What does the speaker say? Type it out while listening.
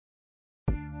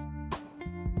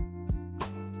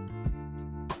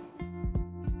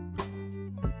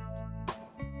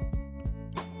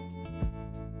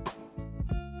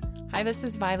Hi, this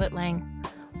is Violet Lang.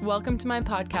 Welcome to my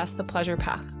podcast, The Pleasure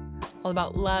Path, all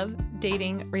about love,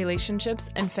 dating, relationships,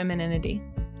 and femininity.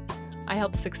 I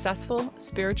help successful,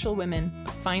 spiritual women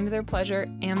find their pleasure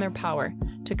and their power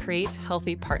to create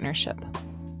healthy partnership.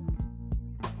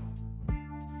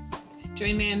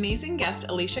 Join my amazing guest,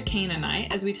 Alicia Kane, and I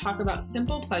as we talk about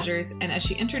simple pleasures and as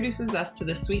she introduces us to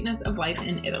the sweetness of life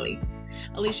in Italy.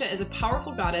 Alicia is a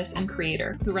powerful goddess and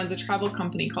creator who runs a travel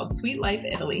company called Sweet Life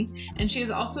Italy, and she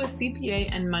is also a CPA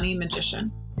and money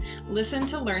magician. Listen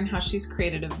to learn how she's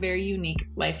created a very unique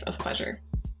life of pleasure.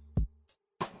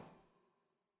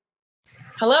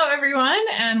 Hello, everyone,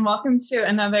 and welcome to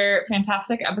another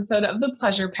fantastic episode of The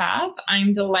Pleasure Path.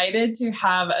 I'm delighted to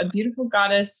have a beautiful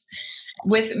goddess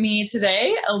with me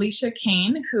today, Alicia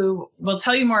Kane, who will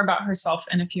tell you more about herself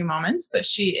in a few moments, but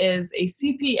she is a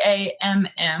CPA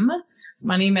MM,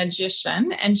 money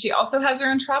magician, and she also has her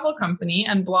own travel company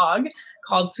and blog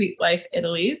called Sweet Life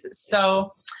Italy's.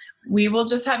 So we will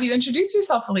just have you introduce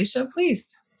yourself, Alicia,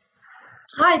 please.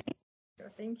 Hi.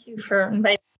 Thank you for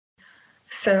inviting me.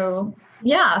 So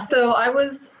I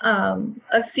was a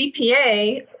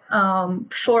CPA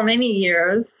for many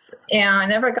years, and I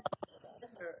never got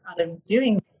pleasure out of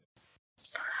doing it,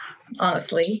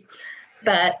 honestly.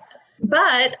 But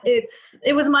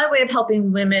it was my way of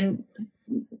helping women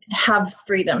have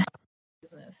freedom, have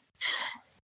business.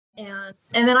 And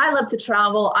then I love to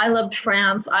travel. I loved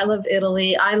France. I love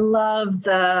Italy. I love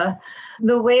the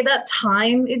way that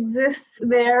time exists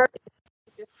there.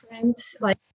 It's different.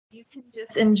 Like, you can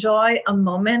just enjoy a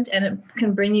moment, and it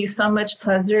can bring you so much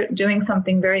pleasure doing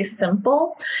something very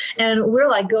simple. And we're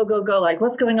like, go, go, go. Like,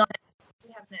 what's going on? What do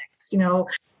we have next?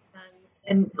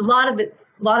 And a lot of it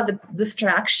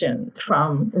distraction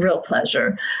from real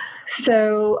pleasure.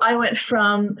 So I went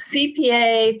from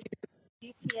CPA to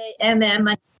CPA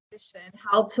MM,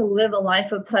 how to live a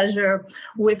life of pleasure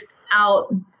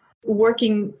without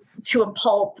working to a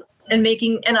pulp and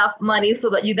making enough money so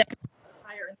that you then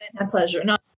retire and then have pleasure.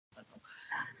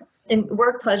 And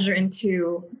work pleasure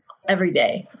into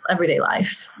everyday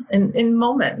life in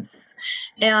moments.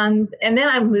 And then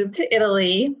I moved to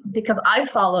Italy because I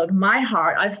followed my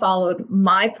heart. I followed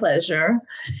my pleasure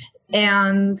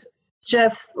and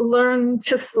just learned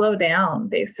to slow down,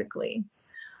 basically.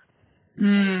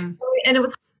 And it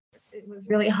was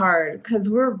really hard because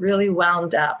we're really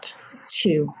wound up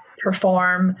to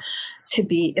perform, to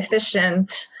be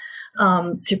efficient,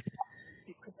 to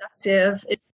be productive.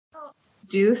 If you don't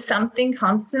do something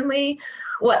constantly,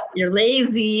 you're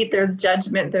lazy, there's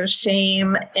judgment, there's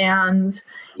shame, and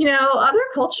other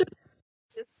cultures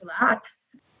just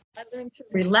relax. I learned to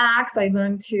relax. I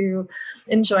learned to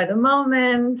enjoy the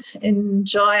moment,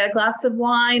 enjoy a glass of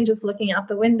wine, just looking out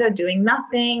the window, doing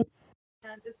nothing,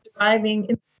 and just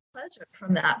deriving pleasure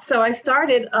from that. So I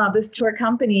started this tour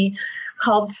company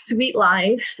called Sweet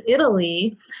Life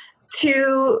Italy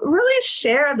to really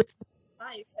share the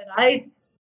life that I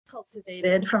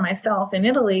cultivated for myself in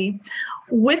Italy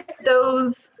with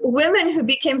those women who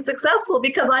became successful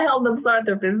because I helped them start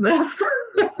their business.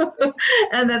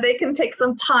 And that they can take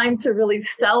some time to really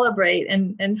celebrate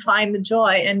and find the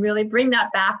joy and really bring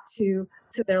that back to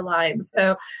their lives.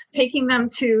 So taking them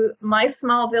to my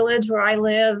small village where I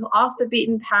live, off the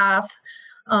beaten path,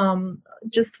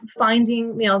 just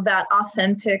finding, that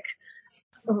authentic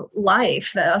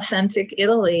life, that authentic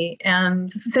Italy,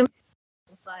 and simply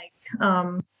like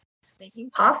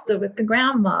making pasta with the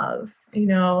grandmas,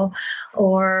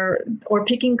 or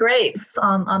picking grapes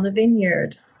on the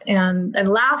vineyard, and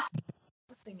laughing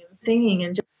and singing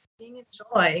and just being a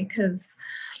joy, because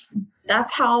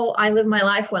that's how I live my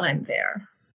life when I'm there.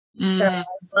 So I'd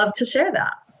love to share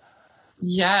that.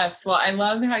 Yes. Well, I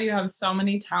love how you have so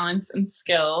many talents and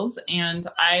skills, and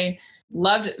I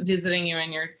loved visiting you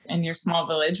in your small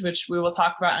village, which we will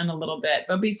talk about in a little bit.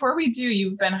 But before we do,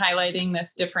 you've been highlighting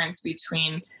this difference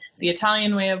between the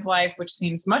Italian way of life, which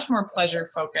seems much more pleasure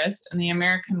focused, and the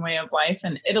American way of life.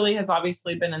 And Italy has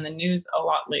obviously been in the news a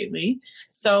lot lately.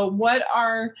 So what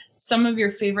are some of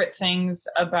your favorite things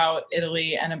about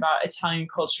Italy and about Italian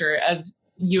culture as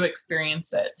you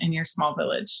experience it in your small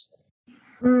village?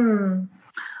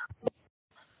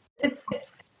 It's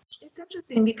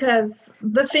interesting because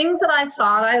the things that I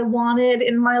thought I wanted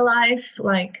in my life,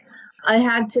 like I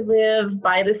had to live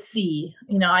by the sea.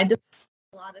 I did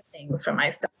a lot of things for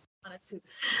myself. I wanted to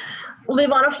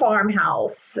live on a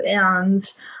farmhouse, and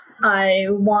I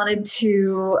wanted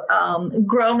to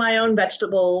grow my own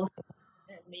vegetables,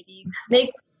 and maybe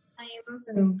make wines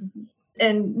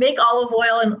and make olive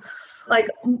oil, and like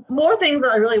more things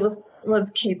that I really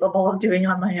was capable of doing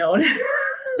on my own.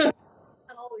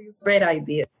 All these great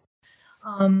ideas.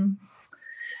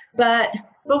 But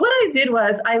but what I did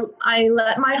was I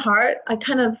let my heart, I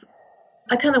kind of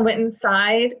went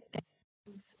inside.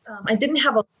 I didn't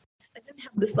have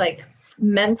this like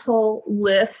mental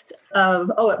list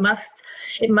of, oh, it must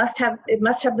have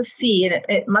the sea, and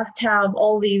it must have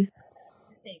all these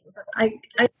things. I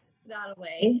took that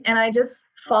away, and I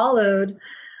just followed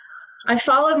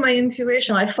my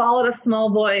intuition. I followed a small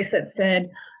voice that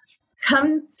said,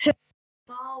 come to a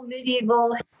small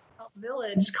medieval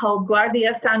village called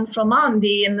Guardia San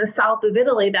Fromondi in the south of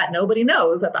Italy that nobody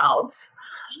knows about.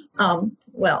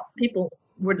 Well, people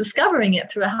were discovering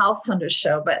it through a house hunter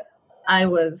show, but I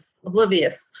was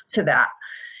oblivious to that.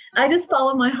 I just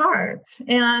followed my heart,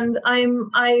 and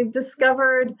I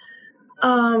discovered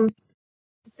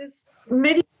this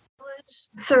medieval village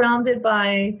surrounded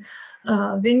by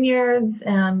vineyards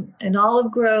and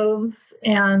olive groves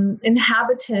and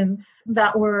inhabitants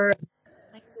that were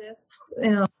kindest,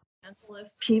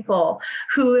 gentlest people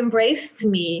who embraced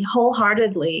me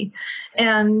wholeheartedly,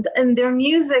 and their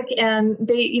music, and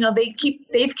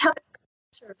they've kept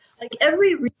like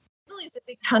every region. It's a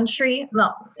big country.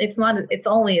 No, it's not. It's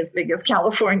only as big as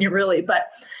California, really.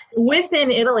 But within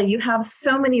Italy, you have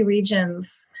so many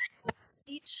regions.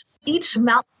 Each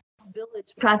mountain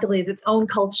village practically is its own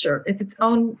culture. It's its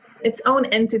own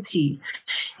entity,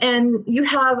 and you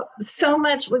have so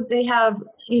much. They have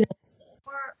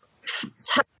more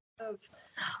types of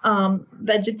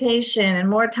vegetation, and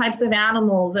more types of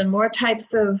animals, and more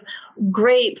types of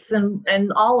grapes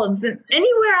and olives, and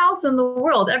anywhere else in the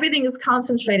world. Everything is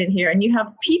concentrated here, and you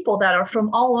have people that are from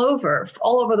all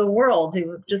over the world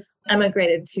who just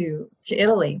emigrated to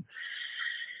Italy.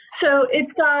 So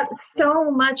it's got so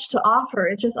much to offer.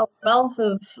 It's just a wealth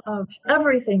of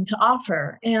everything to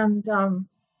offer. And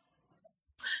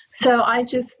so I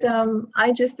just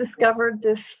discovered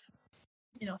this,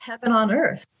 heaven on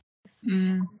earth.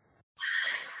 Mm.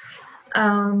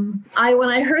 When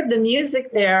I heard the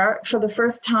music there for the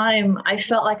first time, I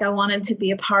felt like I wanted to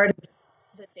be a part of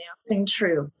the dancing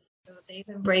troupe. So they've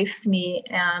embraced me,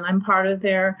 and I'm part of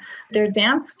their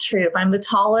dance troupe. I'm the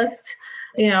tallest,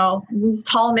 this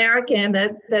tall American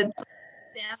that stands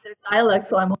their dialect,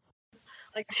 so I'm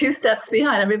like 2 steps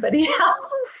behind everybody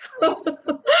else.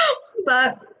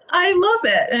 But I love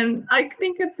it, and I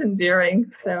think it's endearing.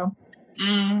 So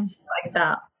like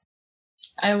that.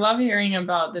 I love hearing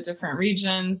about the different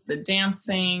regions, the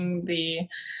dancing, the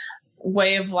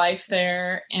way of life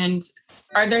there. And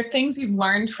are there things you've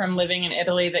learned from living in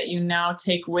Italy that you now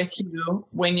take with you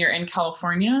when you're in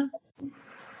California?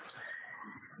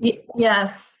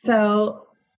 Yes. So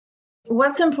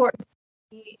what's important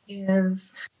to me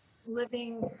is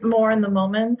living more in the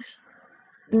moment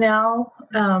now.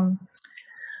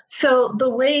 So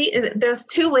there's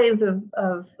 2 ways of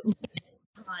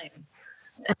time.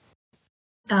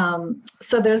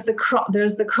 So there's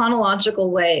the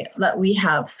chronological way that we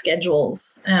have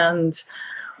schedules, and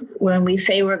when we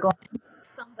say we're going to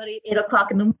somebody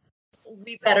 8:00 in the morning,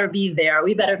 we better be there.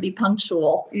 We better be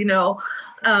punctual,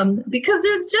 because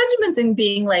there's judgment in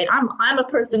being late. I'm a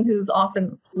person who's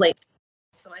often late,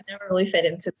 so I never really fit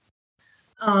into.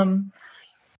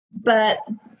 But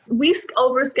we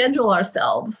overschedule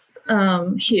ourselves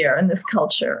here in this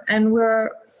culture, and we're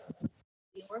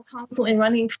constantly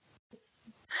running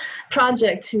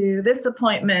project to this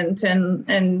appointment,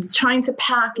 and trying to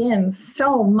pack in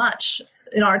so much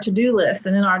in our to-do list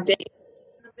and in our day.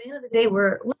 At the end of the day,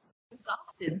 we're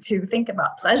exhausted to think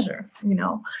about pleasure,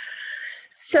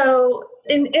 So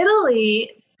in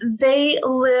Italy, they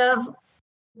live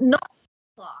not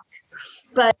clock,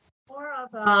 but more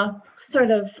of a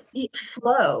sort of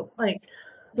flow. Like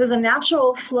there's a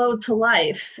natural flow to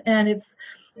life, and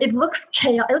it looks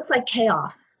chaos. It looks like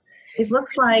chaos. It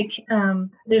looks like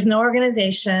there's no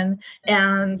organization,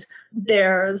 and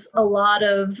there's a lot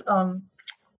of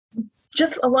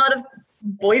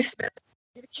boisterous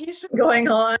communication going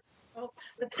on.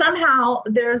 But somehow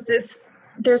there's this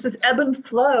ebb and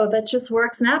flow that just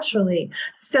works naturally.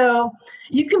 So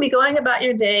you can be going about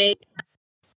your day.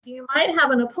 You might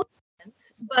have an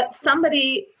appointment, but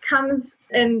somebody comes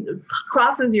and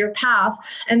crosses your path,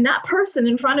 and that person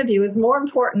in front of you is more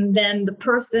important than the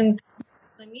person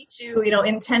meet you,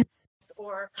 in 10 minutes,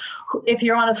 or if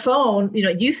you're on a phone,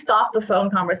 you stop the phone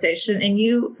conversation and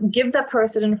you give that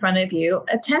person in front of you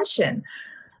attention.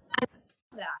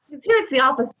 Because here it's the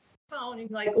opposite. Phone, you're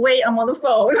like, wait, I'm on the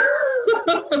phone.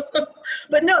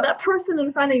 But no, that person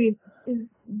in front of you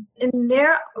is, in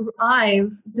their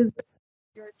eyes, deserves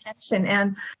your attention,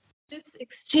 and just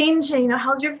exchanging,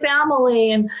 how's your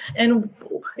family, and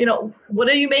what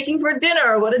are you making for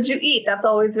dinner? What did you eat? That's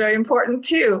always very important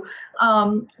too.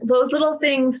 Those little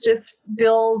things just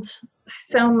build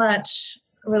so much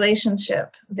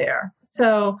relationship there.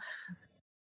 So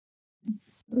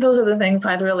those are the things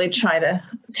I'd really try to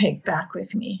take back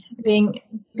with me, being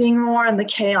more in the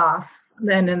chaos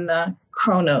than in the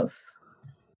chronos.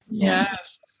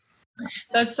 Yes.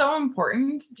 That's so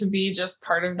important to be just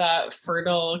part of that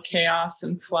fertile chaos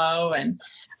and flow. And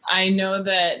I know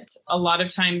that a lot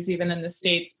of times, even in the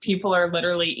States, people are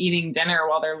literally eating dinner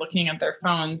while they're looking at their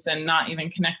phones and not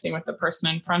even connecting with the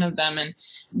person in front of them. And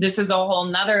this is a whole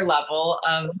nother level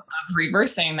of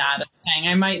reversing that, of saying,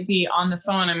 I might be on the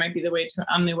phone, I might be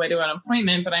on the way to an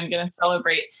appointment, but I'm going to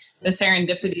celebrate the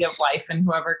serendipity of life and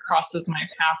whoever crosses my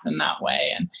path in that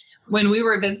way. And when we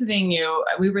were visiting you,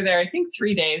 we were there, I think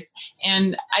 3 days,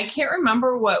 and I can't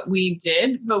remember what we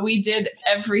did, but we did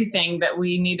everything that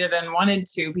we needed and wanted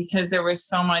to, because there was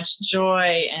so much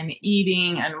joy and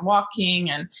eating and walking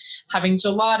and having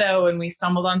gelato, and we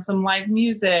stumbled on some live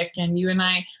music, and you and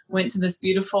I went to this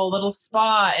beautiful little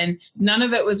spa, and none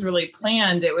of it was really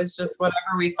planned. It was just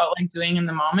whatever we felt like doing in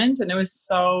the moment. And it was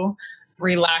so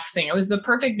relaxing. It was the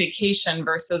perfect vacation,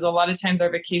 versus a lot of times our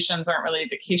vacations aren't really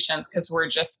vacations because we're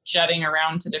just jetting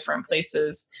around to different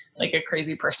places like a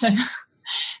crazy person.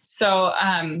 So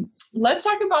let's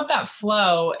talk about that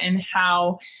flow, and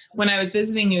how, when I was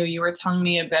visiting you, you were telling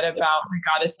me a bit about the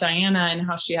goddess Diana and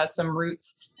how she has some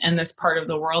roots in this part of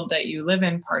the world that you live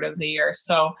in part of the year.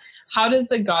 So how does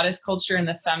the goddess culture and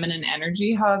the feminine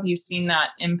energy, how have you seen that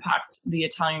impact the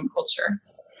Italian culture?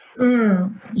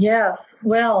 Yes.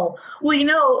 Well,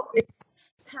 it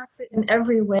impacts it in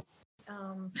every way.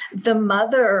 The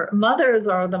mothers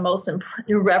are the most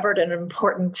revered and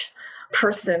important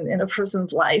person in a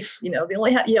person's life. They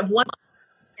only you have one,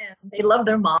 and they love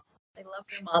their mom. They love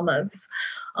their mamas.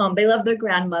 They love their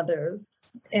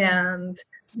grandmothers, and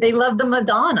they love the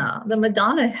Madonna. The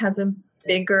Madonna has a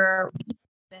bigger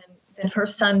than her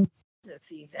son.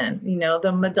 Even,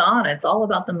 the Madonna. It's all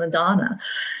about the Madonna.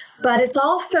 But it's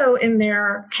also in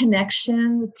their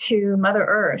connection to Mother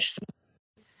Earth.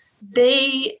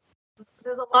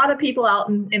 There's a lot of people out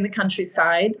in the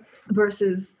countryside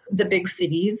versus the big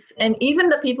cities. And even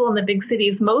the people in the big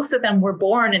cities, most of them were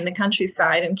born in the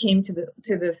countryside and came to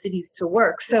the cities to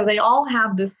work. So they all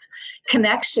have this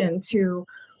connection to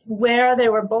where they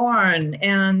were born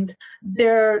and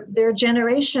their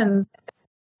generation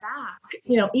back,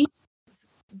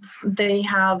 they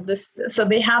have this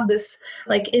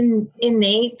like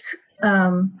innate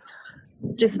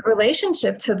just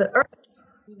relationship to the earth,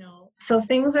 so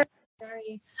things are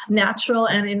very natural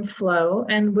and in flow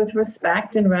and with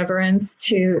respect and reverence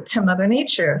to Mother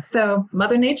Nature. So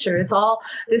Mother Nature is all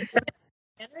this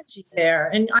energy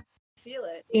there, and I feel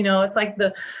it. It's like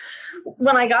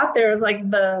when I got there, it's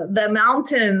like the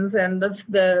mountains and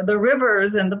the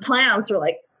rivers and the plants were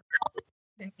like,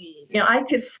 I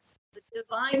could feel the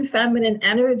divine feminine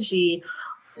energy,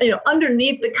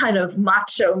 underneath the kind of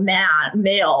macho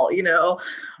male,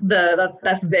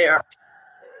 that's there.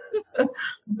 But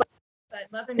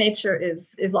Mother Nature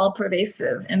is all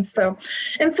pervasive, and so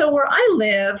where I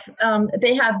live,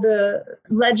 they have the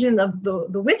legend of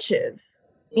the witches,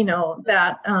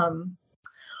 that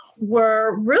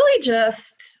were really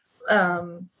just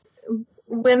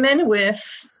women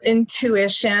with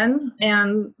intuition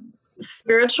and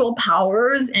spiritual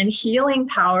powers and healing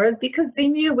powers, because they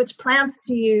knew which plants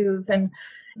to use, and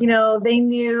they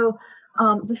knew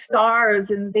the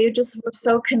stars, and they just were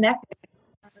so connected.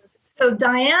 So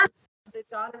Diana, the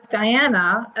goddess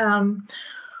Diana,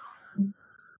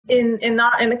 in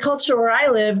the culture where I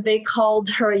live, they called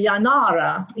her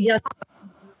Yanara,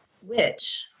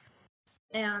 witch,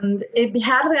 and it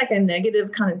had like a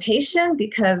negative connotation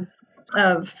because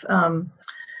of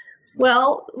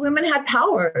women had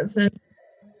powers, and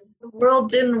the world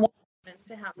didn't want women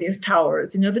to have these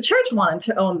powers. The church wanted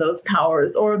to own those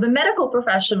powers, or the medical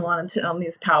profession wanted to own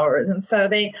these powers, and so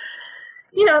they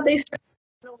started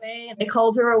away, and they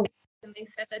called her a witch, and they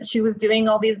said that she was doing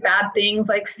all these bad things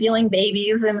like stealing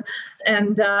babies and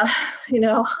when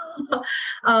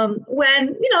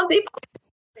they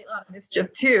a lot of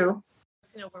mischief too.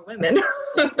 We're women,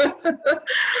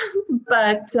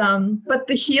 but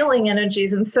the healing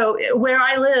energies. And so where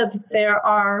I live, there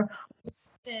are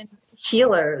women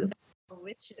healers,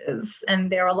 witches, and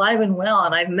they're alive and well.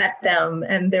 And I've met them,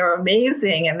 and they're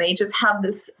amazing. And they just have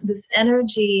this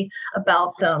energy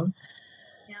about them.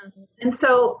 And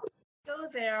so go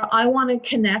there. I want to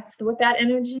connect with that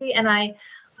energy, and I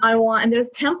want. And there's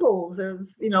temples.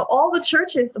 There's all the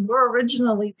churches were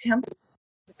originally temples of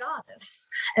the goddess,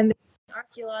 and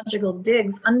archaeological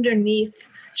digs underneath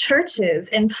churches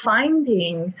and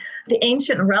finding the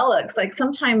ancient relics, like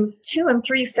sometimes 2 and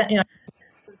 3 centimeters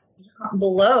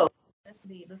below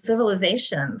the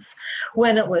civilizations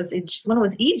when it was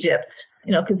Egypt,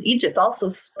 because Egypt also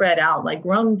spread out like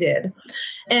Rome did.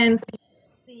 And so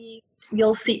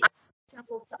you'll see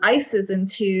temples to Isis and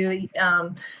to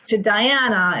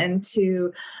Diana and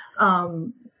to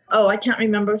I can't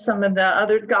remember some of the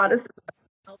other goddesses,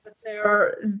 but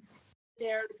they're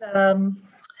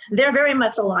very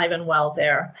much alive and well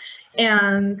there.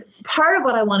 And part of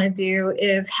what I want to do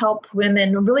is help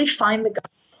women really find the God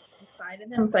inside of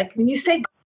them. It's like when you say God,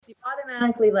 you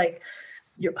automatically like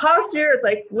your posture. It's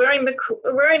like wearing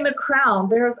the crown.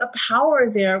 There's a power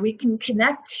there we can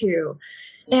connect to,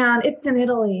 and it's in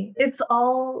Italy. It's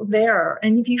all there.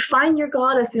 And if you find your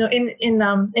goddess, in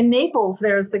Naples,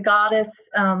 there's the goddess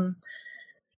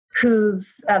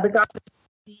who's the goddess,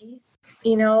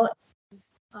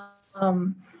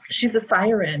 she's the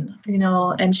siren,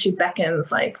 and she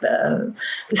beckons like the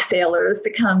sailors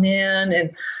to come in,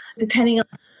 and depending on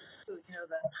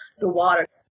the water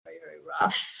very, very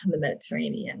rough in the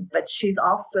Mediterranean, but she's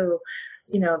also,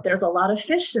 there's a lot of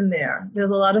fish in there. There's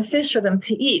a lot of fish for them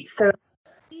to eat. So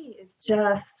it's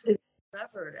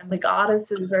revered, and the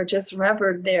goddesses are just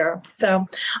revered there. So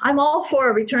I'm all for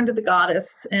a return to the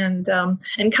goddess and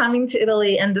coming to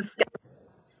Italy and discuss,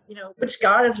 which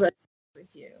goddess resonates with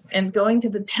you, and going to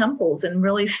the temples and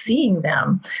really seeing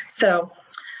them. So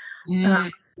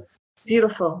it's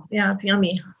beautiful. Yeah, it's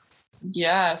yummy.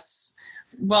 Yes.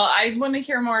 Well, I want to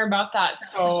hear more about that.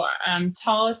 So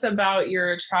tell us about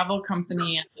your travel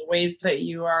company and the ways that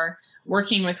you are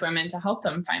working with women to help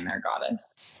them find their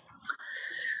goddess.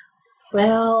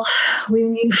 Well,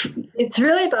 it's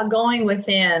really about going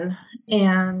within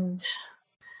and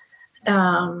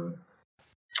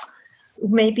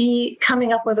maybe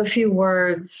coming up with a few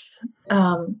words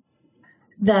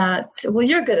that, well,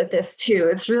 you're good at this too.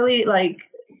 It's really like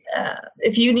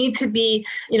if you need to be,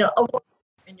 a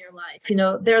in your life,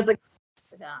 there's a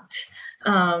for that.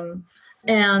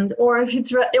 Or if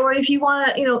you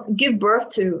want to, give birth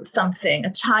to something,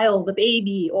 a child, a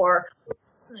baby, or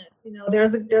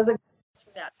there's a for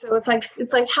that. So it's like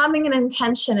having an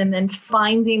intention and then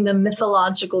finding the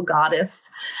mythological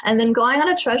goddess and then going on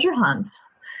a treasure hunt.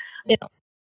 And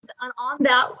on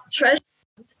that treasure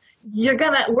hunt, we're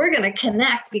gonna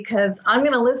connect, because I'm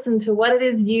gonna listen to what it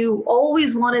is you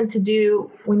always wanted to do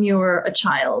when you were a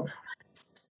child.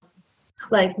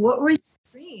 Like, what were your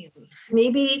dreams?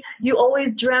 Maybe you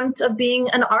always dreamt of being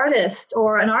an artist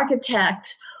or an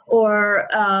architect or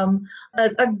a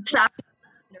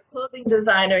clothing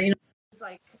designer,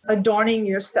 like adorning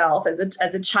yourself as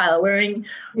a child, wearing,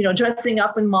 dressing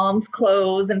up in mom's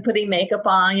clothes and putting makeup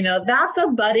on, that's a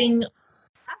budding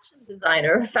fashion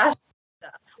designer.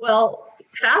 Well,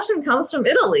 fashion comes from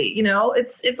Italy,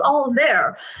 it's all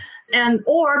there.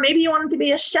 Or maybe you wanted to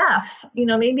be a chef,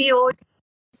 maybe you always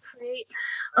create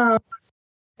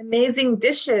amazing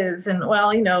dishes, and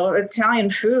Italian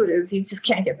food is, you just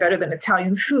can't get better than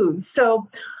Italian food. So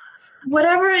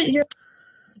whatever your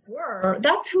were,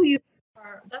 that's who you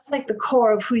are. That's like the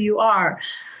core of who you are.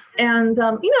 And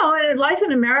in life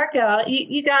in America,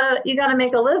 you gotta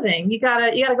make a living. You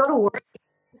gotta go to work,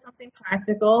 do something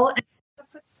practical, and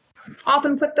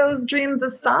often put those dreams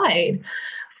aside.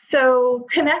 So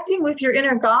connecting with your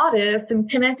inner goddess and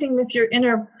connecting with your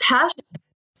inner passion,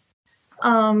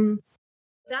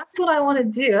 that's what I want to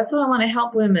do. That's what I want to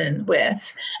help women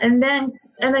with. And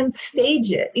then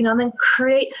stage it, and then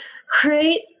create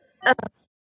a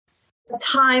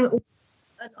time with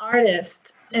an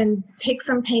artist and take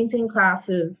some painting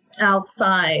classes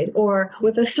outside, or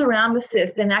with a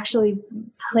ceramicist and actually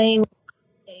playing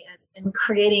and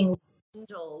creating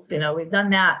angels. We've done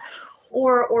that.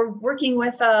 Or working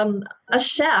with a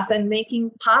chef and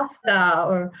making pasta,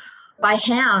 or by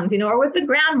hand, or with the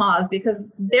grandmas, because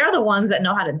they're the ones that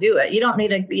know how to do it. You don't need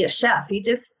to be a chef. You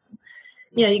just,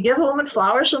 you give a woman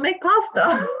flour, she'll make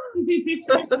pasta.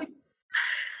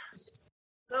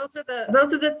 Those are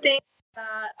the things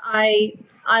that I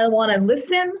want to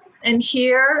listen and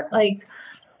hear. Like,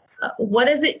 what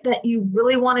is it that you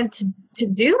really wanted to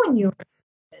do when you were,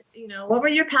 what were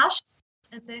your passions?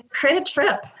 And then create a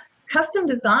trip, custom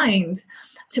designed,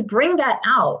 to bring that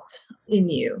out in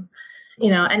you.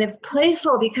 And it's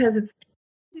playful because it's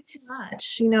too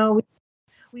much.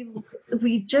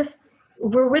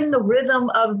 We're in the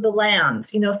rhythm of the land,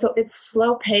 so it's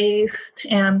slow paced,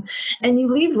 and you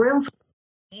leave room for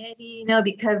spontaneity,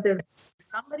 because there's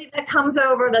somebody that comes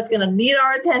over that's going to need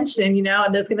our attention,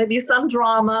 and there's going to be some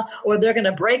drama, or they're going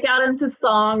to break out into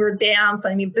song or dance.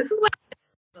 I mean, this is what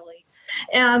really,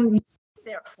 and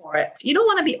there for it. You don't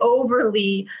want to be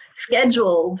overly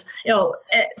scheduled,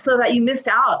 so that you miss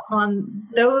out on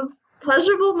those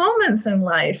pleasurable moments in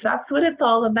life. That's what it's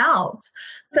all about.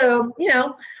 So,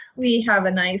 we have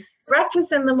a nice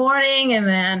breakfast in the morning, and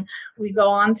then we go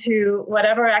on to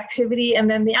whatever activity. And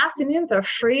then the afternoons are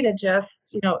free to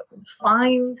just,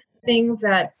 find things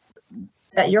that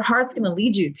your heart's going to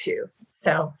lead you to.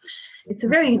 So it's a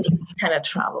very unique kind of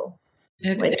travel.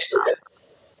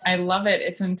 I love it.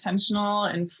 It's intentional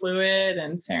and fluid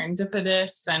and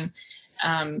serendipitous and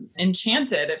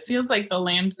enchanted. It feels like the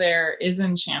land there is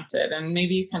enchanted, and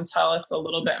maybe you can tell us a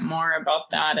little bit more about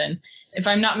that. And if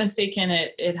I'm not mistaken,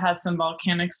 it has some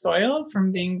volcanic soil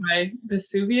from being by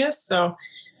Vesuvius. So,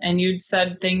 and you'd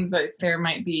said things like there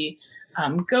might be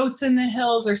goats in the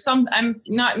hills or some. I'm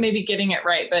not maybe getting it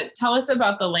right, but tell us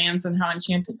about the lands and how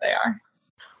enchanted they are.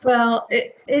 Well,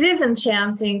 it is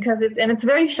enchanting because it's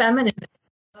very feminine.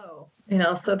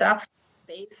 So that's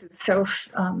base is so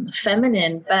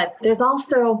feminine, but there's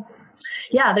also,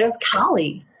 there's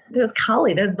Kali.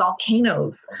 There's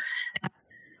volcanoes.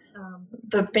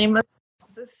 The famous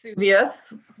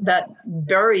Vesuvius that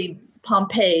buried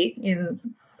Pompeii in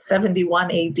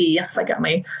 71 AD. If I got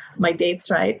my dates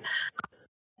right.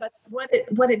 But what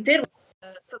it did,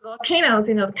 so volcanoes,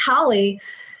 Kali,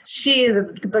 she is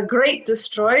the great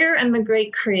destroyer and the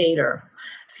great creator.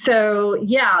 So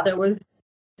there was,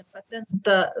 but then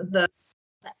the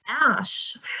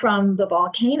ash from the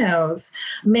volcanoes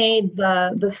made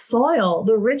the soil,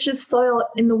 the richest soil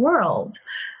in the world.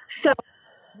 So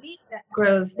wheat that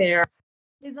grows there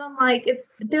is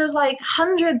there's like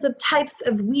hundreds of types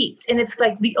of wheat, and it's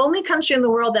like the only country in the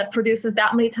world that produces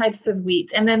that many types of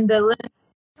wheat. And then the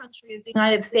country is the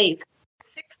United States,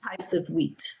 6 types of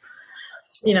wheat.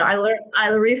 I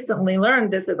recently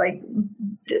learned this, like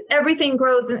everything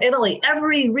grows in Italy.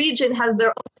 Every region has their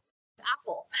own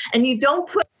apple, and you don't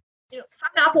put, some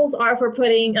apples are for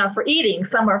putting, for eating,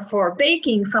 some are for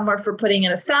baking, some are for putting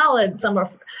in a salad,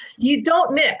 you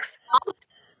don't mix all of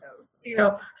those,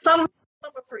 some are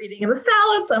for eating in a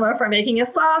salad, some are for making a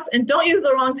sauce, and don't use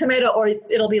the wrong tomato or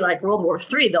it'll be like World War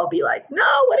III. They'll be like, no,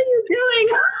 what are you doing?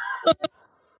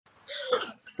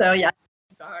 So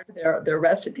there are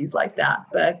recipes like that,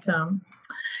 but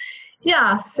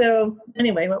so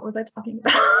anyway, what was I talking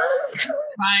about?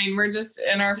 Fine, we're just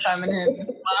in our feminine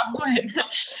love and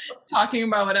talking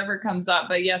about whatever comes up.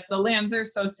 But yes, the lands are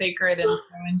so sacred and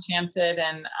so enchanted,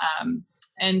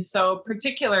 and so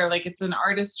particular, like it's an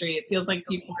artistry. It feels like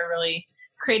people are really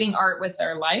creating art with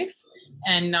their life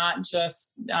and not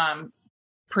just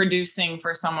producing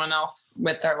for someone else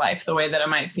with their life the way that it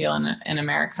might feel in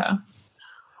America.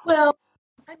 Well,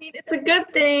 I mean, it's a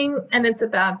good thing and it's a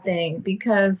bad thing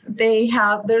because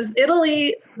there's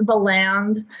Italy, the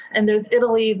land, and there's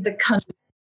Italy, the country,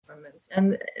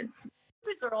 and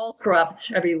countries are all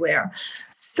corrupt everywhere.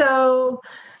 So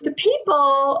the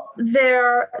people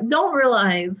there don't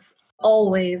realize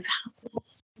always how much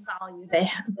value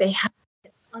they have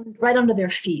right under their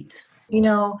feet,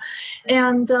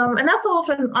 and that's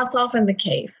often the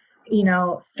case,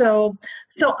 So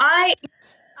I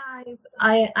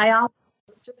also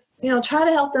just try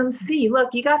to help them see,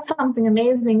 look, you got something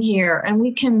amazing here, and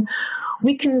we can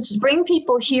bring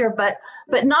people here, but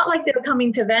not like they're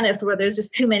coming to Venice where there's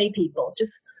just too many people.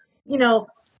 Just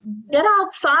get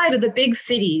outside of the big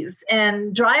cities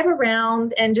and drive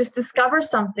around and just discover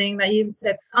something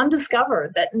that's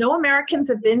undiscovered, that no Americans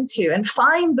have been to, and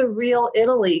find the real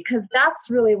Italy, because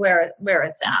that's really where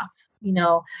it's at,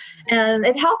 and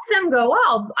it helps them go,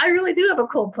 wow, I really do have a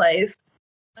cool place.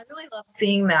 I really love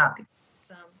seeing that.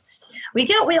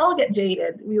 We all get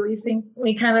jaded.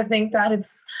 We kind of think that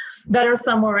it's better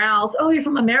somewhere else. Oh, you're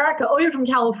from America. Oh, you're from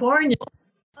California.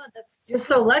 Oh, you're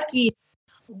so lucky.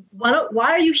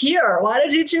 Why are you here? Why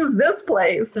did you choose this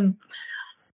place? And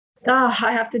I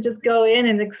have to just go in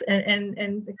and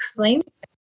explain.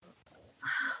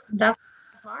 That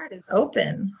heart is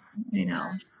open,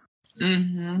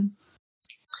 Mm-hmm.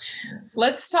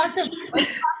 Let's talk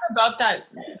about that,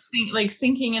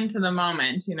 sinking into the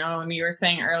moment. When you were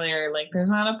saying earlier, like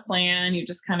there's not a plan, you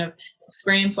just kind of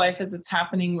experience life as it's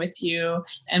happening with you.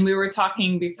 And we were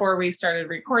talking before we started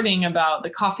recording about the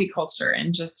coffee culture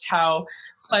and just how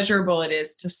pleasurable it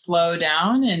is to slow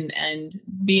down and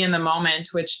be in the moment,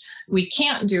 which we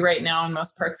can't do right now in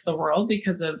most parts of the world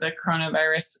because of the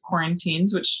coronavirus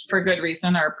quarantines, which for good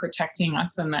reason are protecting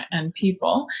us and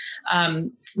people.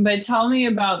 But tell me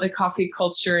about the coffee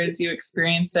culture as you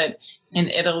experience it in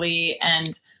Italy,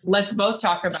 and let's both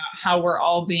talk about how we're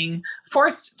all being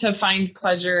forced to find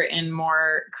pleasure in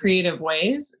more creative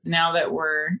ways now that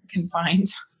we're confined.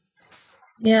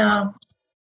 Yeah.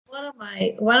 One of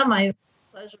my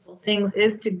pleasurable things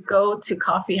is to go to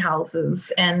coffee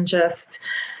houses and just,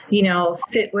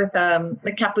 sit with a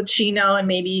cappuccino and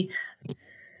maybe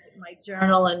my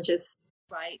journal and just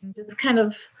write and just kind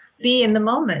of be in the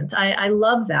moment. I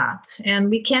love that. And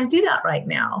we can't do that right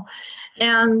now.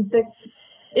 And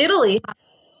Italy,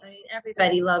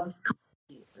 everybody loves coffee.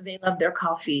 They love their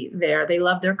coffee there. They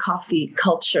love their coffee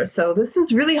culture. So this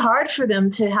is really hard for them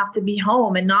to have to be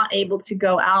home and not able to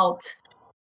go out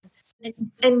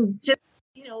and just,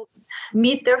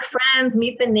 meet their friends,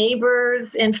 meet the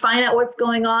neighbors, and find out what's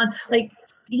going on. Like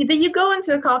you go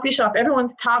into a coffee shop,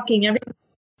 everyone's talking, everyone's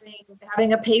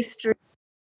having a pastry.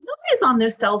 Nobody's on their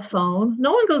cell phone.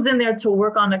 No one goes in there to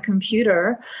work on a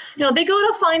computer. They go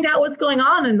to find out what's going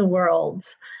on in the world,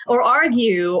 or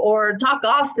argue, or talk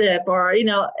gossip, or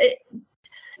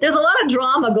there's a lot of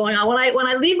drama going on. When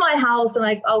I leave my house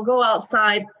and I'll go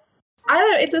outside,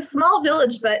 it's a small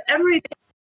village, but everything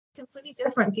is completely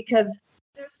different because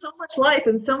there's so much life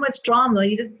and so much drama.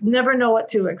 You just never know what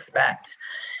to expect.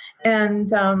 And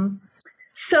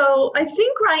so I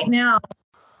think right now,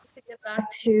 to get back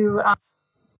to,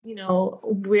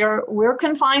 we're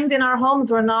confined in our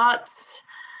homes. We're not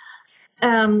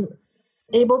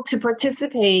able to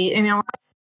participate in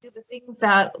the things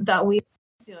that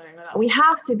we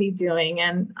have to be doing.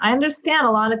 And I understand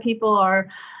a lot of people are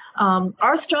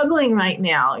struggling right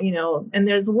now, and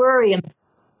there's worry and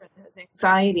there's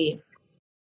anxiety.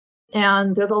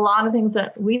 And there's a lot of things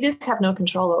that we just have no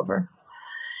control over.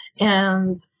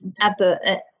 And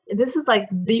this is like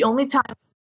the only time I've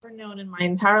ever known in my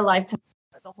entire lifetime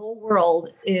that the whole world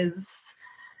is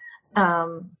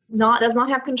does not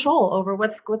have control over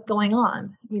what's going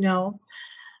on,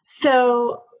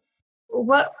 So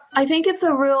what I think it's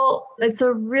a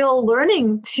real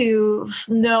learning to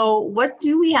know what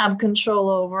do we have control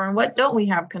over and what don't we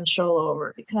have control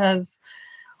over, because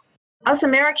us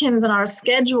Americans and our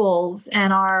schedules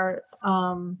and our,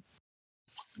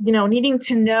 needing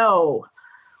to know,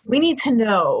 we need to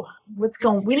know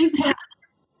we need to know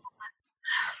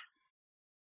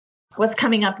what's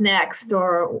coming up next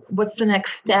or what's the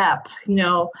next step.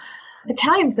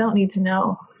 Italians don't need to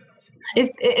know.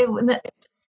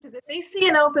 Because if they see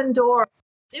an open door,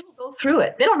 they will go through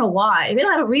it. They don't know why. They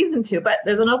don't have a reason to, but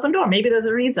there's an open door. Maybe there's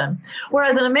a reason.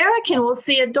 Whereas an American will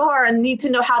see a door and need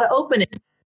to know how to open it.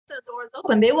 The door is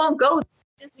open. They won't go.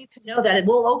 They just need to know that it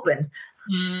will open.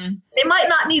 They might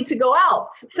not need to go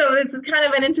out. So it's kind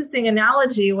of an interesting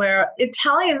analogy where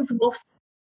Italians will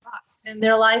and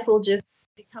their life will just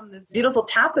become this beautiful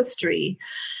tapestry.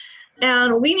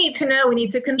 And we need to know, we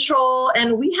need to control,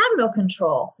 and we have no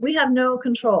control. We have no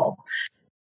control.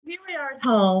 Here we are at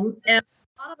home, and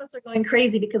a lot of us are going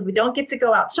crazy because we don't get to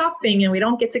go out shopping, and we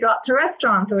don't get to go out to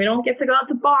restaurants, and we don't get to go out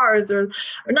to bars or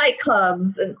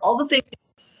nightclubs and all the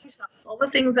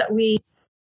things that we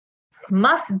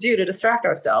must do to distract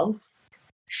ourselves.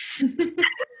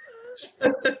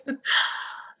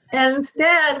 And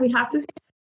instead, we have to stay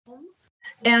home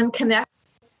and connect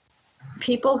with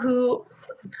people who,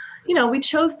 we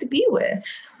chose to be with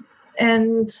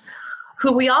and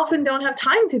who we often don't have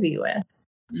time to be with.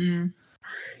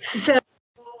 So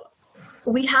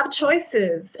we have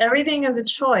choices. Everything is a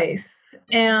choice.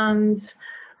 And,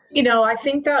 I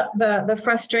think that the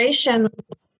frustration, of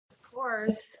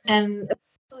course, and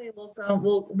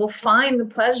we'll find the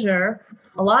pleasure.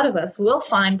 A lot of us will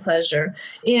find pleasure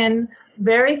in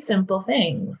very simple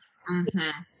things.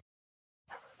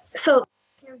 So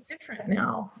it's different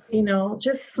now,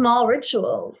 just small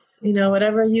rituals,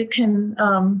 whatever you can.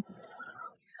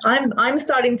 I'm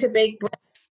starting to bake bread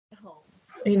at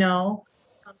home,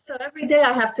 so every day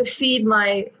I have to feed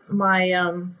my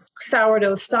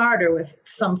sourdough starter with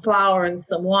some flour and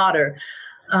some water.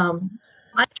 I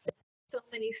so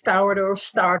many sourdough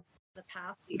starters in the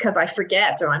past because I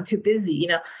forget or I'm too busy,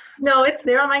 No, it's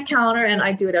there on my counter and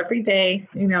I do it every day,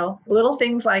 little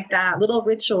things like that, little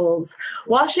rituals.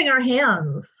 Washing our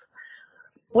hands.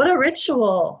 What a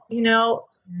ritual, and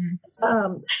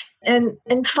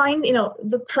find,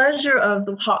 the pleasure of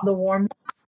the warm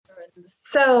water and the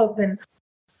soap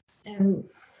and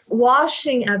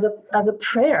washing as a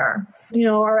prayer,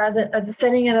 or as a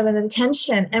setting of an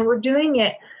intention. And we're doing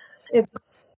it. It's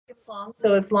long,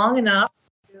 so it's long enough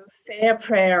to say a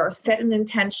prayer or set an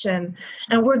intention,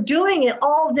 and we're doing it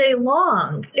all day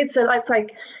long. It's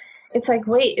like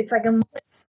a moment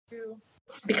to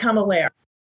become aware.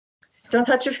 Don't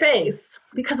touch your face,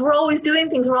 because we're always doing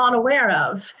things we're unaware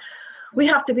of. We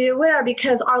have to be aware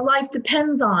because our life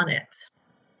depends on it.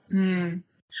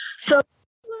 So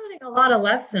learning a lot of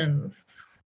lessons,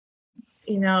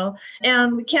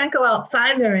 and we can't go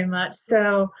outside very much.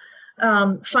 So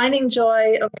finding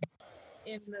joy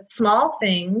in the small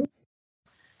things,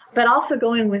 but also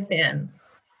going within.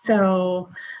 So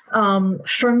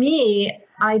for me,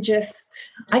 I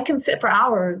can sit for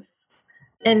hours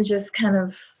and just kind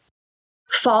of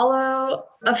follow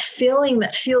a feeling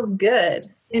that feels good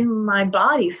in my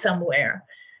body somewhere.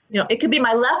 It could be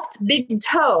my left big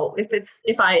toe.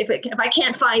 If I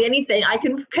can't find anything, I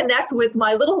can connect with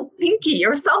my little pinky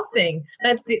or something.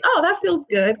 That feels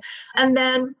good. And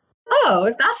then,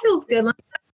 if that feels good, let me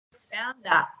expand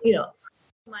that,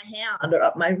 my hand or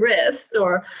up my wrist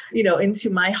or, into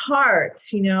my heart,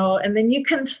 and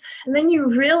then you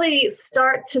really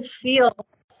start to feel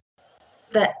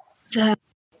that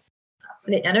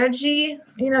the energy,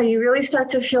 you really start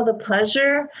to feel the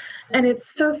pleasure. And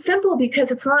it's so simple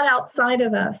because it's not outside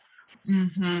of us.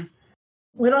 Mm-hmm.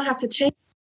 We don't have to change.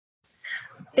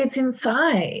 It's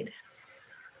inside.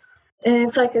 And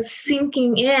it's like a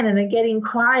sinking in and a getting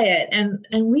quiet. And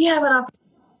we have an opportunity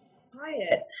to be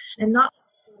quiet and not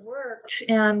worked.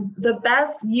 And the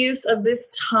best use of this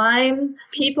time,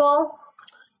 people,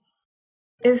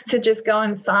 is to just go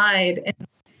inside and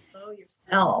know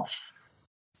yourself.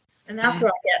 And that's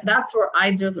where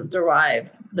I just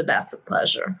derive the best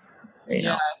pleasure.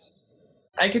 Yes.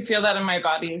 I could feel that in my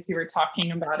body as you were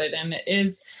talking about it. And it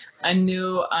is a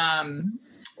new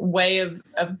way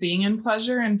of being in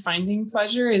pleasure and finding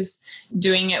pleasure, is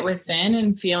doing it within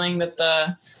and feeling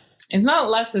that it's not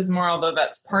less is more, although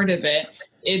that's part of it.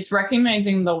 It's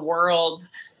recognizing the world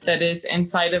that is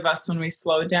inside of us when we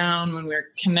slow down, when we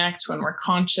connect, when we're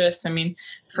conscious. I mean,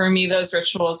 for me, those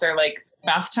rituals are like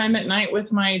bath time at night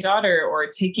with my daughter, or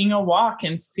taking a walk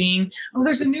and seeing,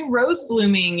 there's a new rose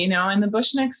blooming, in the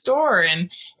bush next door,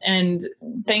 and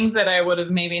things that I would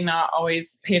have maybe not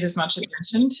always paid as much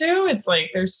attention to. It's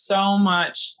like, there's so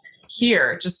much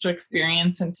here just to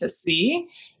experience and to see.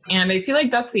 And I feel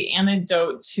like that's the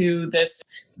antidote to this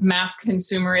mass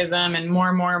consumerism and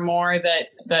more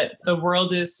that the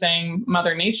world is saying,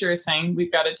 Mother Nature is saying,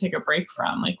 we've got to take a break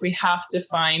from. Like, we have to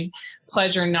find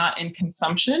pleasure not in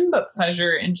consumption, but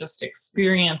pleasure in just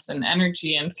experience and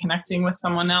energy and connecting with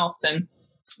someone else. And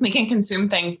we can consume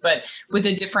things, but with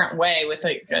a different way, with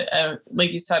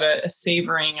like you said, a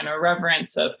savoring and a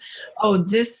reverence of,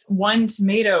 this one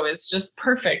tomato is just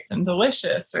perfect and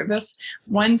delicious, or this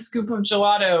one scoop of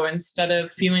gelato, instead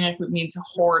of feeling like we need to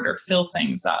hoard or fill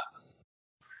things up.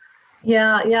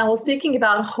 Yeah. Well, speaking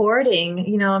about hoarding,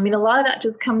 a lot of that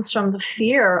just comes from the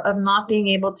fear of not being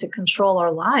able to control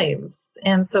our lives.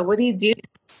 And so what do you do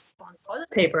on toilet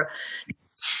paper?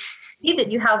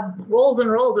 That you have rolls and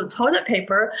rolls of toilet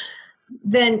paper,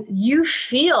 then you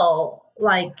feel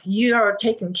like you are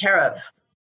taken care of.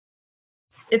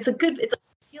 It's a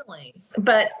feeling.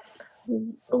 But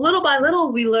little by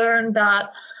little, we learn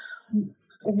that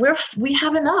we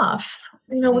have enough.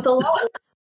 With a lot of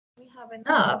we have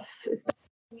enough. Especially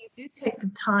when you do take the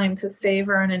time to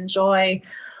savor and enjoy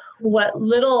what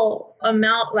little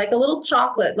amount, like little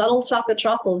chocolate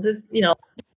truffles is,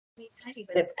 tiny,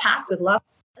 but it's packed with lots of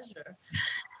pleasure.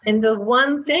 And so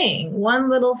one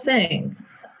little thing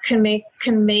can get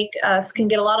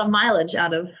a lot of mileage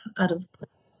out of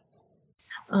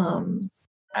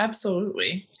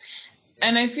absolutely.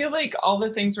 And I feel like all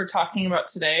the things we're talking about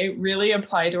today really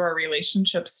apply to our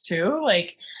relationships too.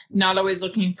 Like, not always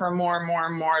looking for more and more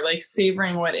and more, like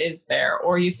savoring what is there.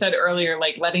 Or you said earlier,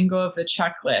 like letting go of the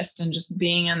checklist and just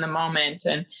being in the moment.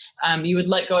 And you would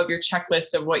let go of your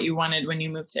checklist of what you wanted when you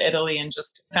moved to Italy and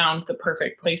just found the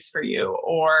perfect place for you.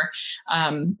 Or,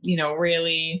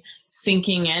 really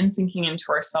sinking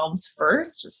into ourselves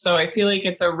first. So I feel like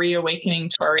it's a reawakening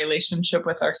to our relationship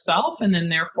with ourselves, and then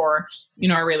therefore,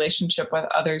 our relationship with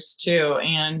others too.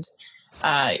 And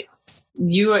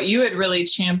you had really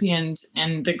championed,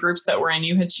 and the groups that we're in,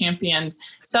 you had championed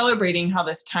celebrating how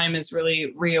this time is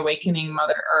really reawakening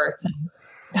Mother Earth and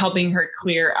helping her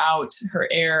clear out her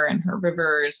air and her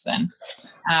rivers. And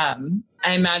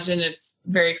I imagine it's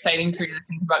very exciting for you to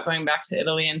think about going back to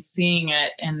Italy and seeing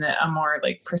it in a more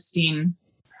like pristine,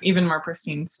 even more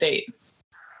pristine state.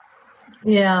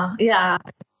 Yeah.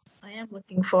 I am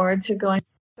looking forward to going.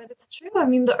 But it's true. I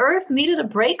mean, the earth needed a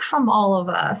break from all of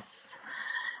us.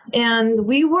 And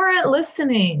we weren't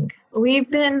listening. We've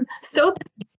been so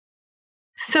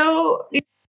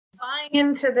buying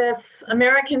into this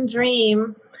American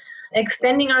dream,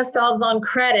 extending ourselves on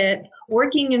credit,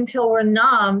 working until we're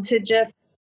numb to just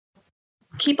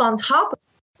keep on top of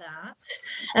that.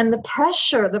 And the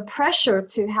pressure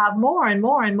to have more and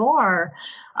more and more,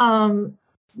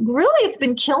 really, it's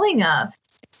been killing us.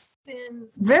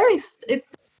 It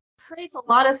creates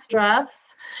a lot of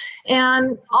stress,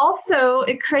 and also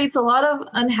it creates a lot of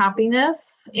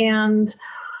unhappiness, and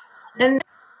because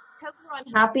we're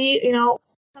unhappy,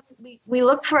 we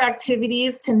look for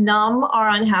activities to numb our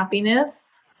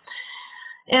unhappiness.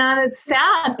 And it's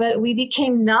sad, but we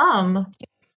became numb to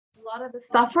a lot of the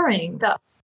suffering that's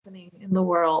happening in the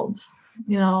world.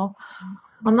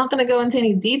 I'm not going to go into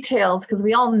any details because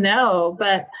we all know,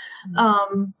 but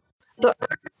the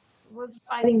earth was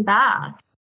fighting back,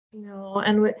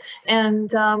 and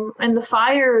the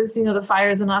fires, the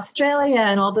fires in Australia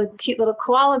and all the cute little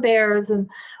koala bears, and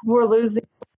we're losing.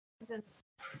 And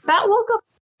that woke up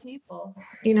people,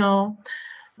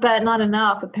 but not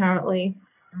enough apparently,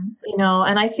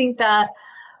 and I think that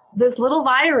this little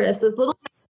virus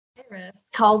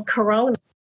called Crown,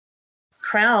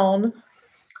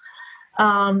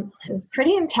 is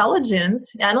pretty intelligent.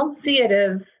 I don't see it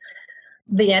as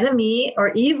the enemy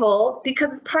or evil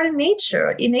because it's part of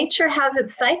nature. Nature has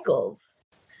its cycles,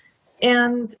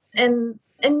 and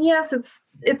yes,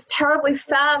 it's terribly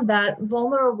sad that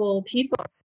vulnerable people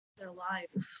their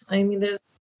lives. I mean, there's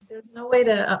no way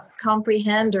to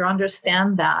comprehend or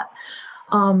understand that.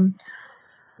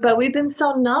 But we've been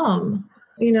so numb,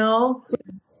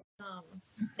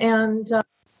 and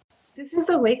this is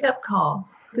a wake-up call.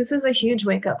 This is a huge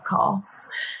wake-up call.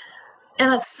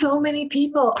 And so many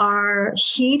people are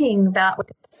heeding that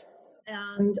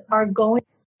and are going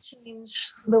to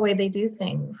change the way they do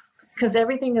things, because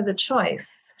everything is a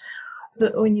choice.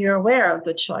 But when you're aware of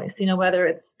the choice, whether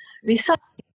it's recycling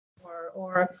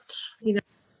or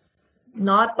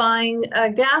not buying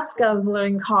a gas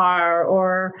guzzling car,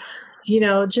 or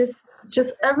just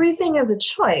everything is a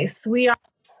choice. We are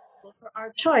for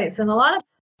our choice, and a lot of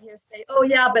people here say, "Oh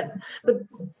yeah, but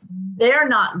they're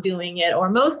not doing it, or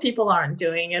most people aren't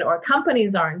doing it, or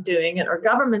companies aren't doing it, or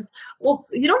governments." Well,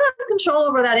 you don't have control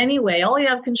over that anyway. All you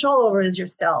have control over is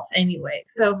yourself anyway.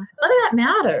 So none of that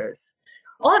matters.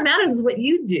 All that matters is what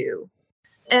you do.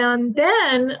 And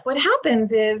then what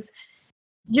happens is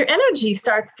your energy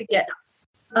starts to get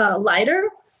lighter,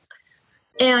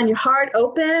 and your heart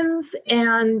opens,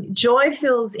 and joy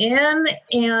fills in,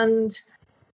 and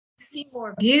you see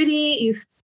more beauty, you see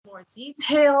more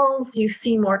details, you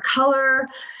see more color,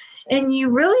 and you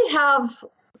really have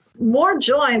more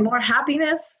joy and more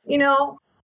happiness, and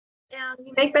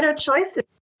you make better choices.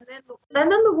 And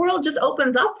then the world just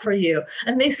opens up for you,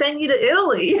 and they send you to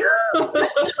Italy.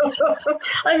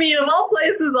 I mean, of all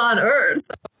places on earth.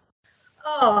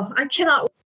 Oh, I cannot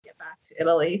wait to get back to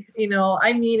Italy. And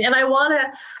I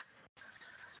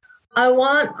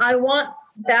want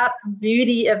that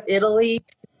beauty of Italy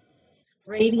to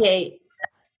radiate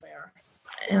everywhere.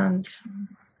 And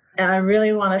I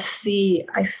really want to see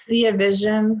a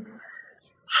vision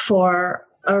for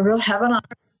a real heaven on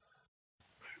earth.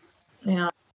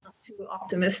 Not too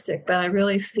optimistic, but I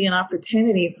really see an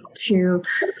opportunity to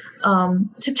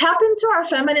tap into our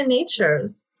feminine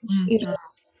natures. Mm-hmm.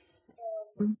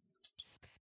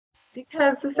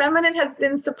 Because the feminine has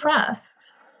been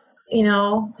suppressed, in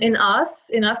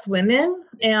us women,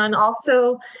 and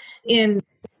also in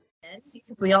men,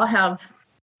 because we all have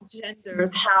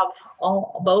genders, have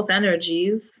both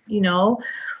energies, and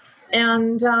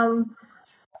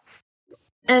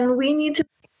we need to,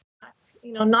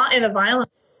 not in a violent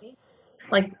way,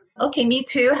 like, okay, me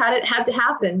too, had to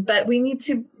happen, but we need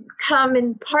to come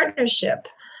in partnership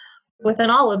with an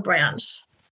olive branch,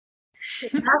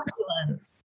 masculine.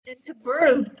 And to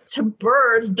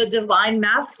birth the divine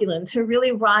masculine, to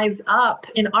really rise up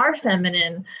in our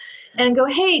feminine and go,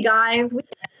 hey guys, we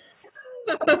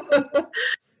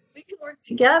can work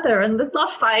together, and let's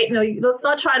not fight. Let's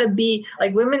not try to be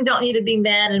like, women don't need to be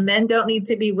men and men don't need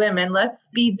to be women. Let's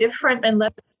be different, and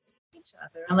let's each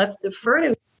other, and let's defer to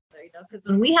each other, because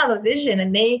when we have a vision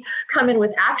and they come in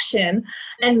with action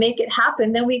and make it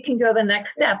happen, then we can go the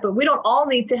next step. But we don't all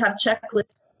need to have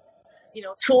checklists,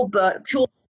 tool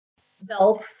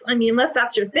belts. I mean, unless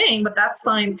that's your thing, but that's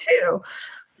fine too.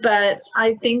 But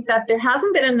I think that there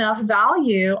hasn't been enough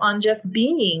value on just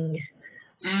being.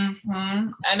 Mm-hmm.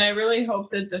 And I really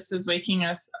hope that this is waking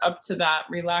us up to that,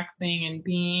 relaxing and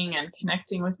being and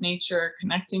connecting with nature,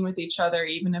 connecting with each other,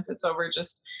 even if it's over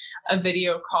just a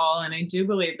video call. And I do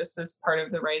believe this is part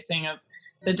of the rising of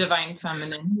the divine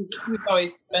feminine, who's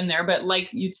always been there. But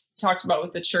like you talked about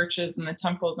with the churches and the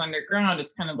temples underground,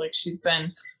 it's kind of like she's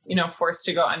been forced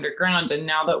to go underground. And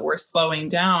now that we're slowing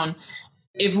down,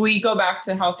 if we go back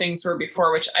to how things were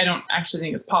before, which I don't actually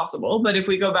think is possible, but if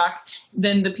we go back,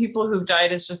 then the people who've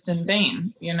died is just in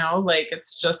vain,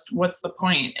 it's just, what's the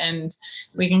point? And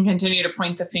we can continue to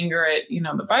point the finger at,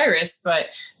 the virus, but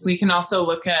we can also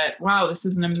look at, wow, this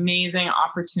is an amazing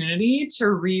opportunity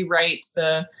to rewrite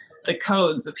the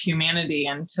codes of humanity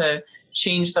and to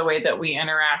change the way that we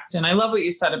interact. And I love what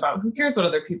you said about who cares what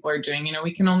other people are doing. You know,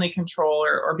 we can only control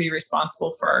or be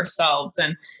responsible for ourselves.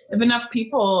 And if enough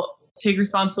people take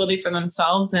responsibility for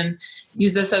themselves and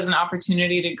use this as an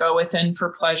opportunity to go within for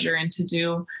pleasure and to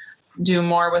do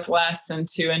more with less and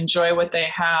to enjoy what they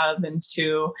have and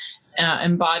to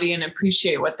embody and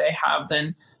appreciate what they have,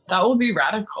 then that will be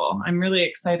radical. I'm really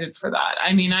excited for that.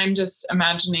 I mean, I'm just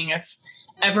imagining if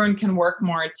everyone can work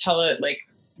more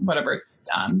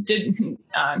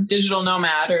digital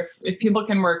nomad, or if people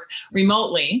can work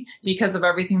remotely because of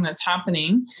everything that's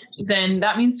happening, then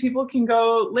that means people can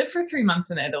go live for 3 months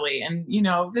in Italy and, you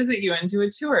know, visit you and do a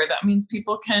tour. That means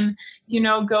people can, you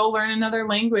know, go learn another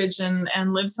language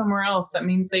and live somewhere else. That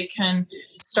means they can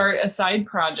start a side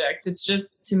project. It's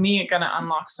just, to me, it's going to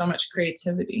unlock so much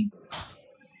creativity.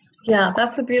 Yeah,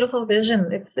 that's a beautiful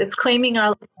vision. It's claiming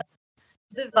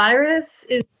the virus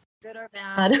is good or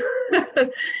bad.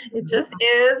 It just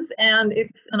is, and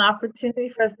it's an opportunity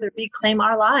for us to reclaim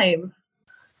our lives.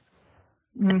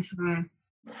 Mm-hmm.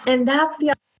 And that's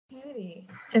the opportunity.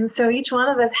 And so each one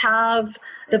of us have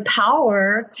the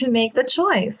power to make the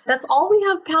choice. That's all we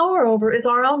have power over, is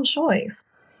our own choice.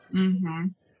 Mm-hmm.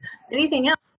 Anything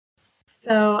else?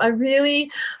 So I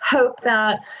really hope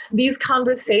that these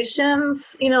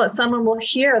conversations, you know, that someone will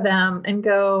hear them and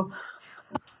go,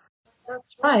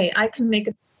 that's right, I can make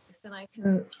a choice and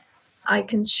I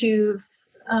can choose,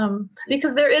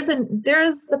 because there is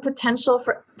the potential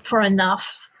for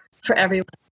enough for everyone,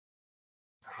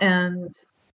 and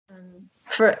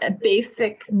for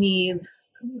basic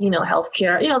needs, you know,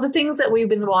 healthcare, you know, the things that we've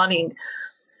been wanting.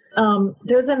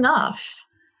 There's enough,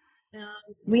 and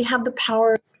we have the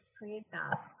power to create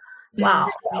that. Wow,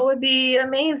 that would be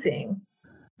amazing.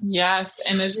 Yes.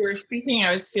 And as we were speaking,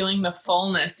 I was feeling the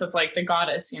fullness of like the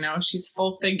goddess, you know, she's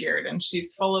full figured and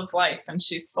she's full of life and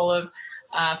she's full of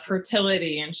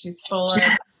fertility and she's full of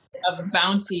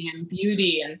bounty and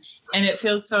beauty. And it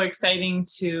feels so exciting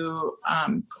to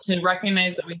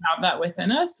recognize that we have that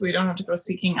within us. We don't have to go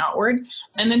seeking outward.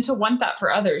 And then to want that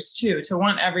for others too, to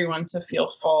want everyone to feel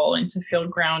full and to feel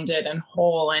grounded and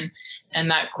whole and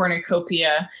that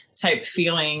cornucopia type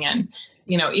feeling. And,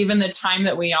 you know, even the time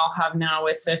that we all have now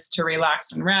with this to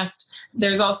relax and rest,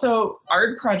 there's also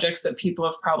art projects that people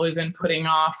have probably been putting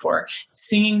off, or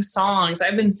singing songs.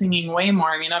 I've been singing way more.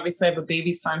 I mean, obviously I have a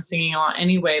baby, so I'm singing a lot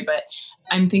anyway, but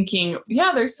I'm thinking,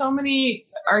 yeah, there's so many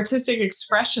artistic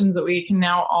expressions that we can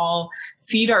now all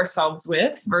feed ourselves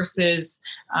with versus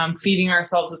feeding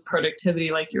ourselves with productivity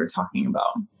like you were talking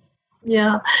about.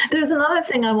 Yeah. There's another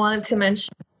thing I wanted to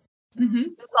mention. Mm-hmm.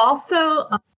 There's also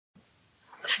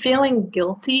feeling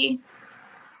guilty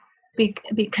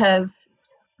because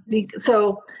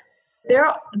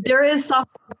there is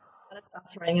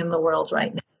suffering in the world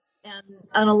right now,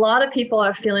 and a lot of people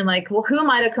are feeling like, well, who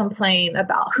am I to complain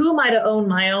about? Who am I to own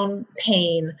my own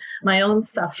pain, my own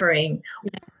suffering?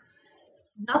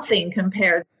 Nothing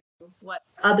compared to what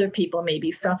other people may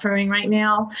be suffering right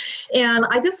now. And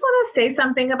I just want to say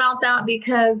something about that,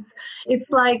 because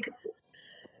it's like,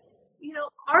 you know,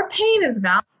 our pain is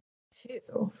valid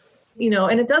too, you know,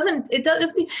 and it doesn't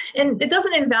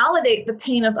invalidate the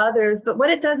pain of others, but what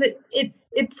it does,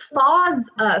 it thaws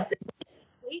us, it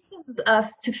awakens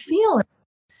us to feel it.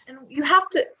 And you have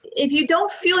to, if you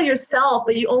don't feel yourself,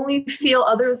 but you only feel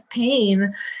others'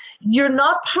 pain, you're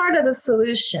not part of the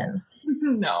solution.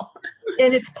 No.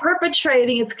 And it's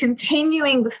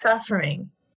continuing the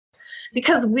suffering,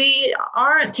 because we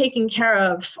aren't taking care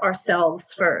of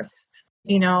ourselves first.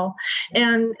 You know,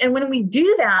 and when we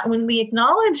do that, when we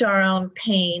acknowledge our own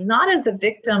pain, not as a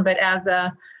victim, but as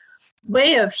a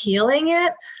way of healing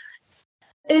it,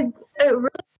 it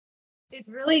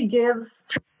really gives.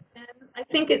 I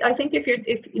think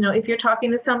if you're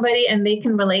talking to somebody and they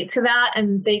can relate to that,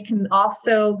 and they can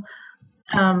also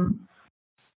pain,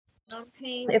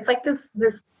 it's like this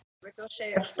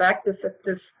ricochet effect,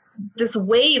 this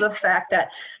wave effect that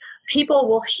people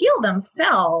will heal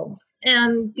themselves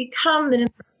and become the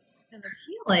instrument of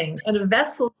healing and a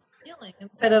vessel of healing,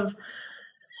 instead of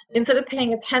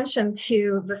paying attention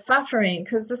to the suffering.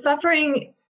 Because the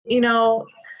suffering, you know,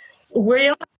 we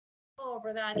don't have control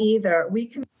over that either. We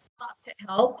can want to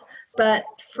help, but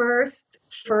first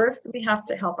we have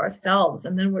to help ourselves,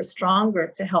 and then we're stronger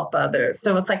to help others.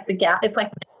 So it's like it's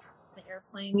like the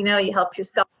airplane, you know, you help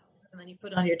yourself and then you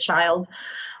put on your child.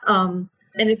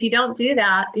 And if you don't do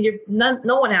that,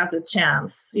 no one has a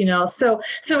chance, you know. So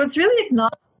it's really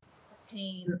acknowledging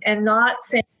pain and not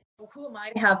saying, well, who am I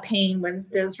to have pain when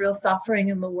there's real suffering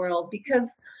in the world?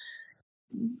 Because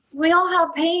we all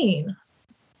have pain.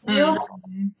 We all have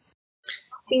to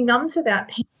be numb to that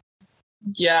pain.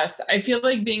 Yes, I feel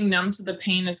like being numb to the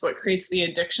pain is what creates the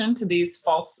addiction to these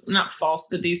not false,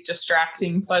 but these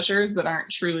distracting pleasures that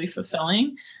aren't truly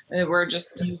fulfilling. That we're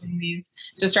just using these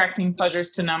distracting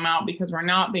pleasures to numb out because we're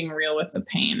not being real with the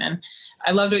pain. And I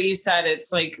loved what you said.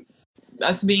 It's like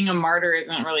us being a martyr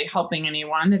isn't really helping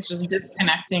anyone. It's just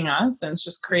disconnecting us, and it's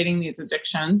just creating these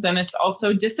addictions. And it's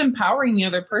also disempowering the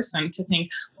other person to think,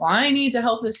 well, I need to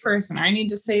help this person, or I need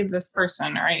to save this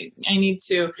person, or I need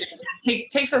to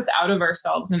takes us out of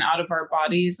ourselves and out of our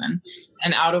bodies and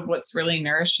out of what's really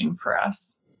nourishing for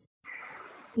us.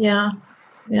 Yeah,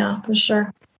 for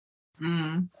sure.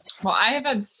 Well, I have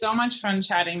had so much fun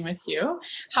chatting with you.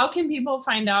 How can people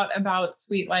find out about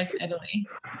Sweet Life Italy?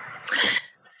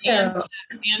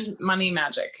 And Money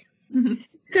Magic.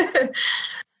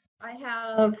 I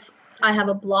have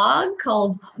a blog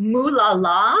called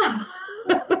Moolala.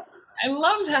 I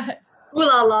love that.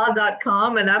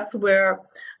 Moolala.com, and that's where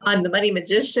I'm the money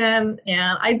magician,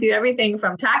 and I do everything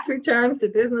from tax returns to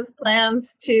business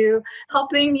plans to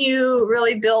helping you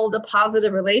really build a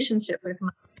positive relationship with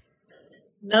money.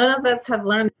 None of us have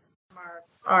learned from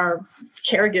our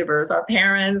caregivers, our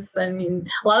parents. I mean,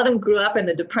 a lot of them grew up in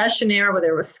the Depression era where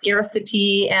there was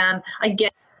scarcity, and I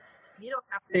get you don't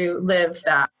have to live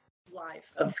that life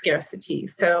of scarcity,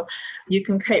 so you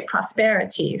can create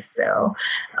prosperity. So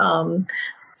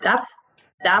that's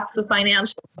the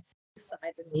financial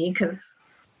side of me, because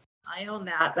I own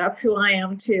that. That's who I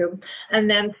am too. And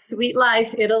then Sweet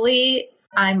Life Italy,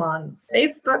 I'm on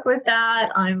Facebook with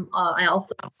that. I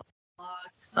also have a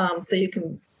blog, so you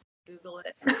can Google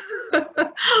it.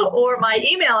 Or my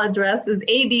email address is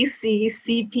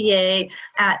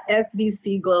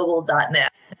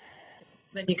abccpa@sbcglobal.net.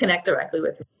 Then you connect directly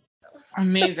with me.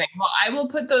 Amazing. Well, I will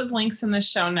put those links in the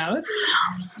show notes.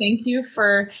 Thank you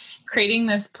for creating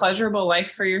this pleasurable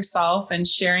life for yourself and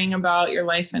sharing about your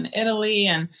life in Italy.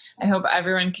 And I hope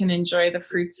everyone can enjoy the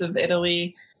fruits of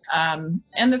Italy and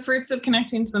the fruits of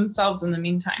connecting to themselves in the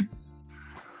meantime.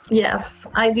 Yes,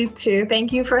 I do too.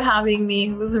 Thank you for having me.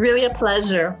 It was really a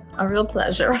pleasure, a real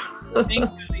pleasure. Thank you,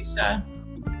 Alicia.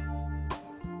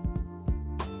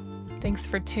 Thanks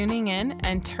for tuning in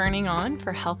and turning on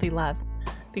for Healthy Love,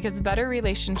 because better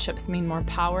relationships mean more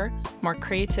power, more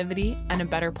creativity, and a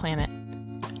better planet.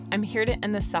 I'm here to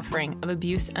end the suffering of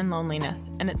abuse and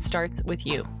loneliness, and it starts with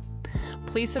you.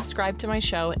 Please subscribe to my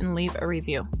show and leave a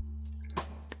review.